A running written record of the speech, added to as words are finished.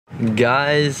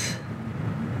Guys,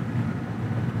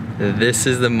 this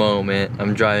is the moment.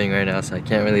 I'm driving right now, so I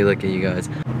can't really look at you guys.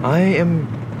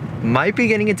 Might be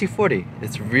getting a 240.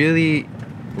 It's really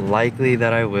likely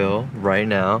that I will right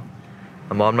now.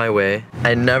 I'm on my way.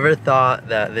 I never thought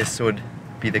that this would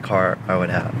be the car I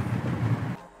would have.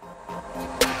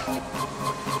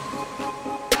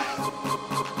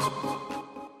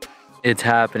 It's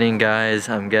happening, guys.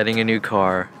 I'm getting a new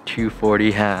car,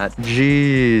 240 Hatch.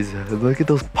 Jeez, look at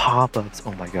those pop-ups.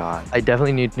 Oh my god. I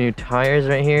definitely need new tires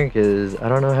right here because I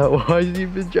don't know why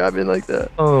you've been driving like that.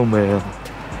 Oh man.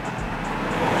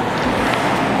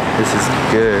 This is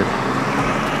good.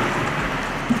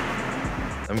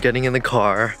 I'm getting in the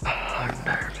car. Oh, I'm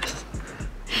nervous.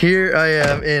 Here I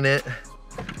am in it.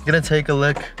 I'm gonna take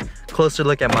a closer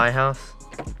look at my house.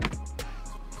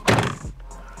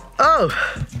 Oh!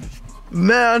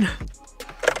 Man,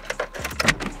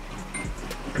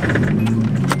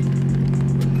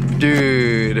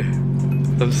 dude,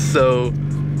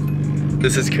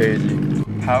 this is crazy.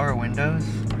 Power windows.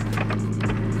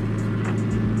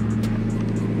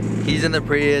 He's in the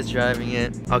Prius driving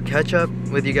it. I'll catch up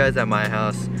with you guys at my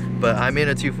house, but I'm in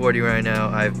a 240 right now.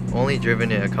 I've only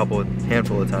driven it a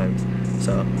handful of times,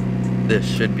 so this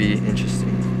should be interesting.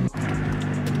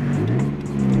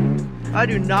 I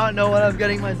do not know what I'm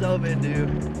getting myself into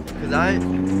because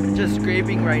I'm just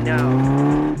scraping right now.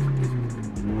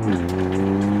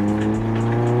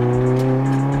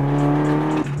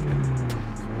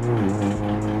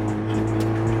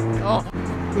 Oh.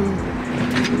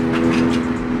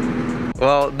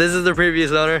 Well, this is the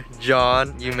previous owner,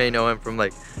 John. You may know him from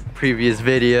like previous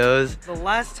videos. The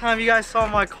last time you guys saw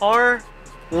my car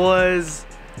was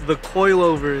the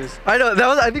coilovers. I know,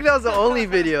 I think that was the only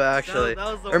video actually.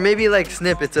 Or maybe like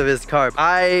snippets of his car.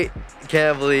 I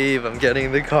can't believe I'm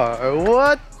getting the car.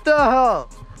 What the hell?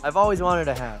 I've always wanted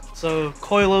a Hatch. So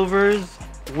coilovers,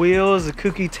 wheels, the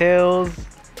kooky tails,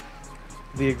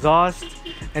 the exhaust.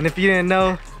 And if you didn't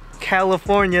know,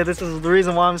 California, this is the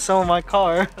reason why I'm selling my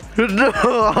car. No,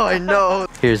 I know.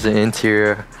 Here's the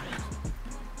interior.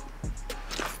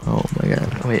 Oh my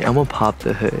god. Wait, I'm gonna pop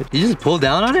the hood. You just pull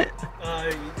down on it?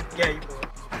 Yeah, you pull.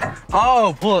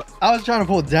 Oh, pull. I was trying to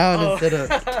pull down instead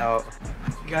of out.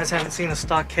 You guys haven't seen a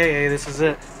stock KA, this is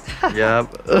it.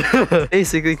 Yep.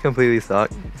 Basically completely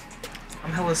stock.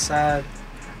 I'm hella sad.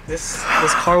 This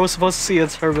car was supposed to see a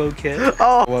turbo kit.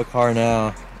 Oh. What car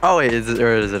now? Oh wait, is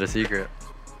it a secret?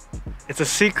 It's a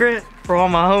secret for all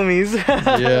my homies.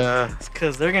 Yeah. It's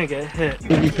because they're gonna get hit.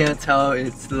 If you can't tell,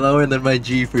 it's lower than my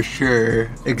G for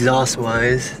sure,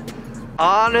 exhaust-wise.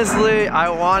 Honestly, I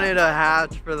wanted a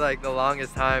Hatch for like the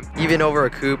longest time, even over a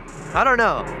coupe. I don't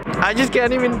know. I just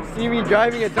can't even see me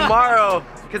driving it tomorrow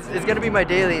because it's gonna be my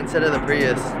daily instead of the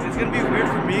Prius. It's gonna be weird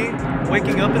for me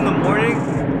waking up in the morning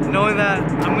knowing that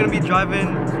I'm gonna be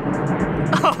driving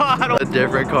a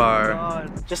different car.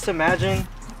 God. Just imagine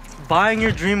buying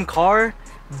your dream car,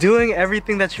 doing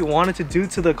everything that you wanted to do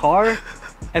to the car,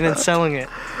 and then selling it.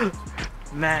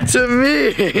 Man. To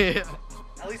me.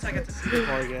 At least I get to see the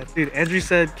car again. Dude, Andrew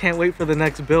said can't wait for the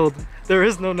next build. There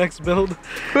is no next build.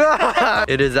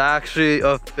 It is actually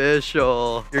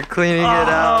official. You're cleaning it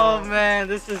out. Oh man,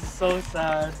 this is so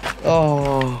sad.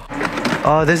 Oh.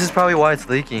 Oh, this is probably why it's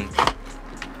leaking.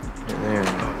 There.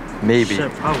 Maybe.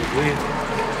 Shit, probably.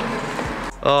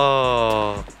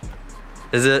 Oh.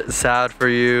 Is it sad for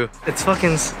you? It's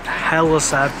fucking hella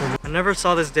sad for me. I never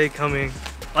saw this day coming.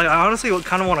 Like, I honestly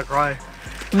kind of want to cry.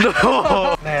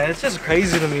 No. Man, it's just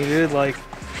crazy to me, dude. Like,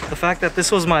 the fact that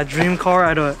this was my dream car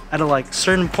at a like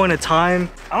certain point of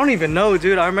time. I don't even know,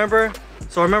 dude. I remember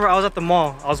I was at the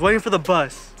mall. I was waiting for the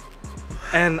bus,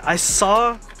 and I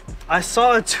saw a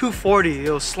 240.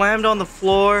 It was slammed on the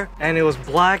floor, and it was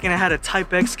black, and it had a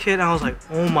Type X kit. And I was like,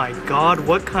 oh my god,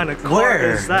 what kind of car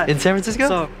is that? In San Francisco?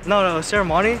 So no,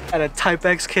 Ceremony had a Type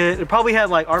X kit. It probably had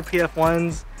like RPF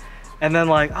ones, and then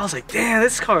like I was like, damn,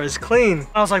 this car is clean.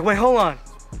 I was like, wait, hold on.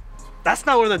 That's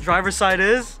not where the driver's side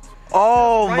is.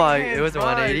 Oh my, it was a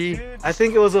 180? Dude. I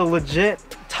think it was a legit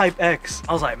Type X.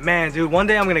 I was like, man, dude, one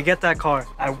day I'm gonna get that car.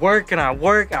 I worked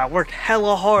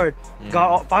hella hard.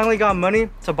 Finally got money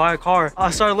to buy a car. I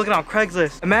started looking on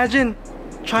Craigslist. Imagine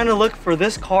trying to look for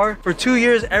this car for 2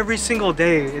 years every single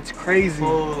day. It's crazy.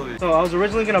 Holy. So I was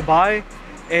originally gonna buy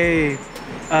a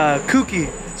Kooky.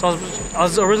 So I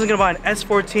was originally gonna buy an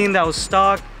S13 that was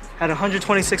stock, had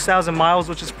 126,000 miles,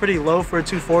 which is pretty low for a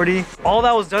 240. All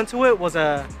that was done to it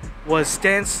was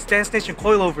stand station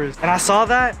coilovers. And I saw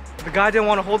that. The guy didn't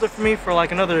want to hold it for me for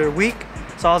like another week.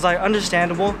 So I was like,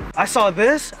 understandable. I saw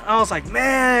this, and I was like,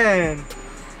 man,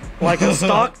 like a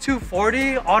stock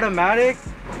 240, automatic,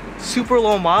 super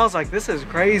low miles, like this is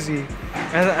crazy.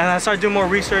 And I started doing more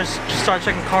research, just started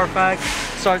checking Carfax,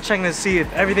 started checking to see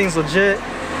if everything's legit.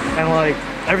 And like,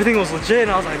 everything was legit,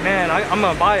 and I was like, man, I'm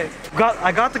gonna buy it.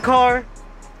 I got the car,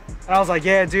 and I was like,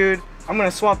 yeah, dude, I'm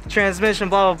gonna swap the transmission,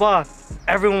 blah, blah, blah.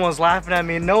 Everyone was laughing at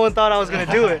me, and no one thought I was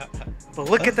gonna do it. But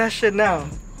look at that shit now.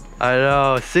 I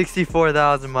know,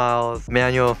 64,000 miles,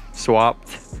 manual,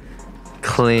 swapped,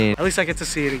 clean. At least I get to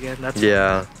see it again, that's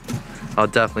yeah, I'll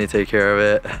definitely take care of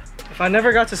it. If I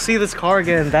never got to see this car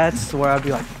again, that's where I'd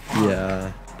be like, fuck.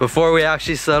 Yeah. Before we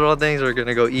actually settle things, we're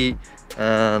gonna go eat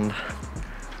and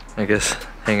I guess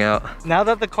hang out. Now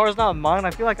that the car's not mine,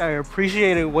 I feel like I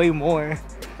appreciate it way more.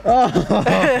 Oh,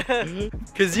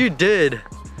 cause you did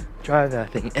drive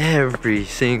that thing every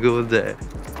single day.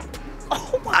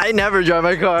 Oh, I never drive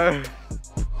my car.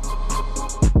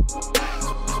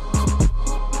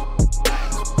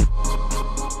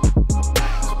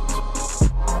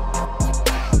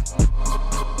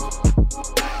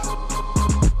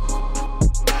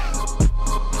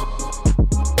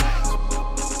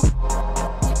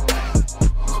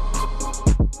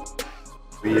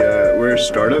 We're a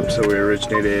startup, so we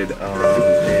originated in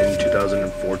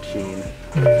 2014,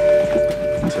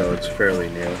 so it's fairly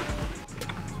new.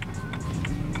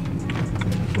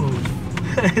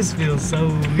 This feels so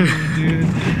weird, dude.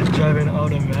 Driving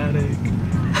automatic.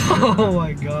 Oh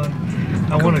my god.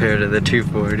 Compared to the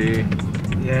 240.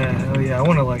 Yeah, hell yeah. I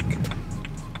wanna like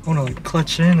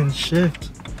clutch in and shift.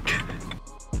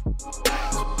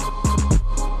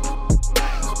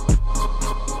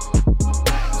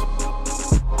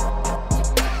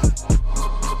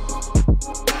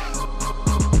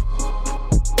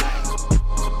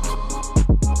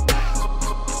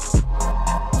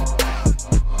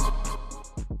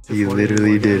 You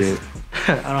literally did it.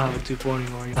 I don't have a 240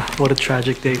 anymore. What a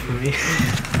tragic day for me.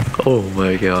 Oh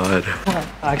my god.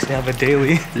 I actually have a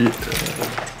daily. Yeah.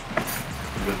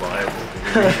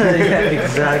 Yeah,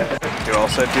 exactly. You're all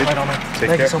set, dude? Right on, man. Take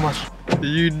Thank care. you so much.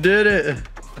 You did it.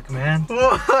 Look, man.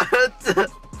 What?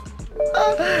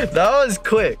 That was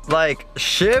quick. Like,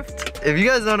 shift, if you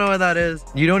guys don't know what that is,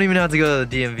 you don't even have to go to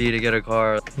the DMV to get a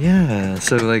car. Yeah,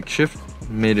 so like shift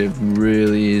made it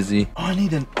really easy. Oh, I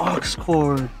need an aux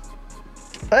cord.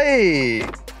 Hey!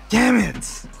 Damn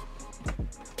it!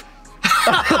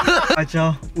 Alright,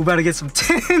 y'all. We better get some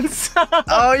tints.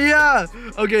 Oh yeah!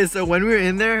 Okay, so when we were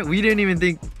in there, we didn't even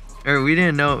think, or we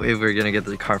didn't know if we were gonna get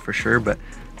the car for sure, but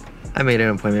I made an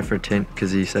appointment for tint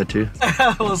because he said to.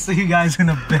 We'll see you guys in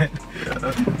a bit.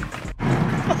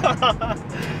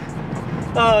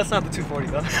 Oh, it's not the 240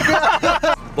 though.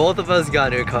 Both of us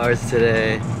got new cars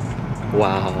today.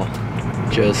 Wow.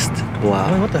 Just wow.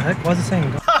 Wait, what the heck? Why is it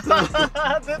saying?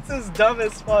 This is dumb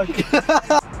as fuck.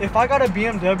 If I got a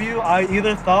BMW, I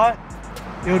either thought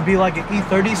it would be like an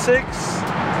E36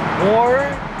 or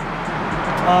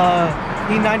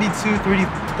E92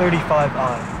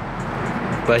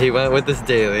 335i. But he went with this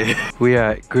daily. We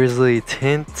are at Grizzly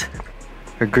Tint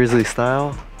or Grizzly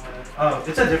Style. Oh,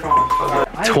 it's a different one.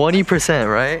 20%,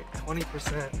 right?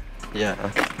 20%.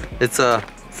 Yeah. It's a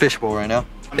fishbowl right now.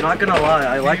 I'm not gonna lie,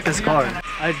 I like this car.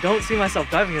 I don't see myself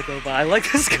driving it though, but I like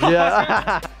this car.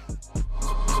 Yeah.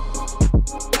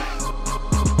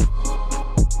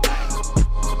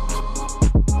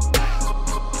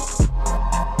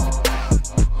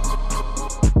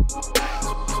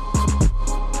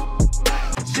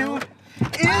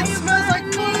 It smells like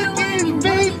fucking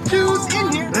vape juice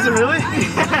in here. Is it really?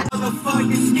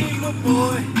 Motherfucking schemer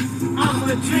boy. I'm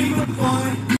a dreamer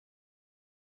boy.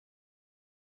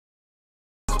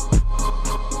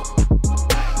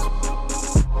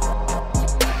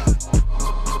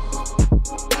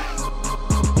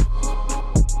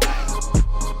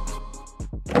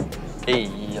 Hey.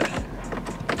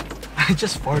 I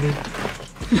just farted.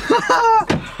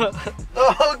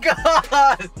 Oh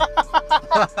god!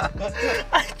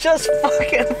 I just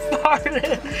fucking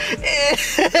farted.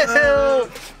 Ew.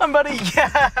 I'm about to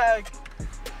yak.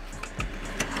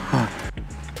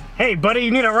 Hey buddy,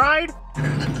 you need a ride?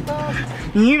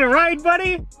 You need a ride,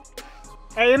 buddy?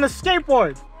 Hey, in the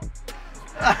skateboard.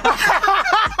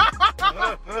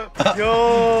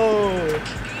 Yo,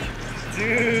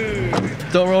 dude.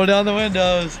 Don't roll down the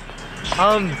windows.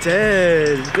 I'm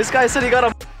dead. This guy said he got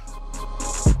a